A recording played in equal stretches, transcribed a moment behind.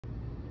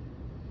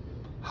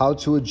How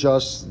to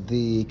adjust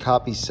the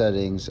copy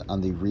settings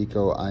on the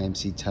Ricoh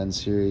IMC10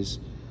 series.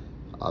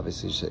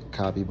 Obviously, just hit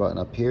copy button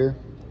up here.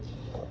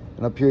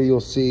 And up here,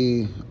 you'll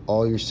see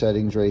all your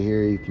settings right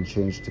here. You can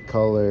change the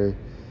color.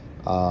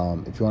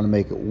 If you want to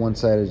make it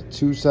one-sided,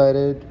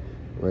 two-sided,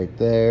 right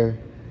there.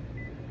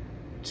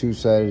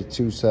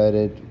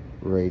 Two-sided,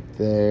 right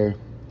there.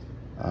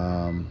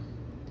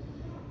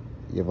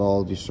 You have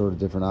all these sort of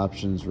different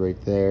options right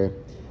there.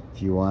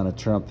 If you want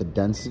to turn up the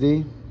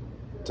density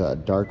to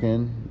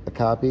darken a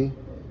copy,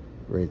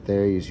 right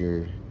there, use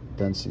your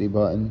density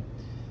button.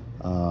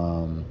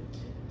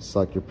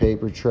 Select your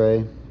paper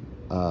tray,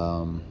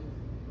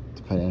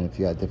 depending on if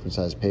you got different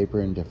size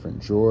paper in different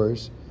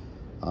drawers.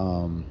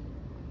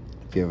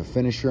 If you have a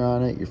finisher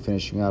on it, your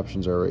finishing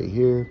options are right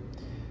here.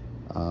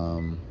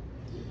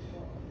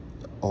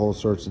 All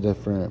sorts of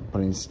different,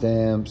 putting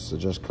stamps,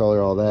 adjust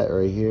color, all that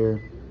right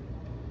here.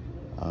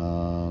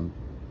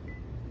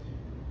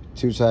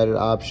 Two-sided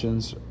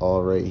options,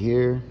 all right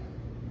here.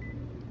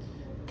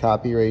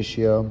 Copy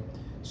ratio,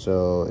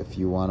 so if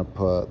you want to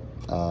put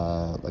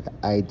like an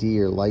ID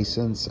or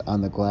license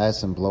on the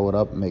glass and blow it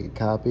up and make a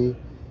copy,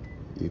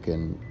 you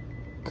can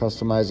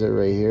customize it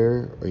right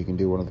here, or you can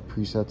do one of the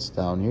presets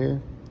down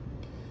here.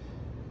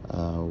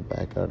 We'll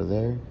back out of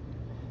there,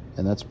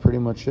 and that's pretty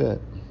much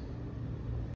it.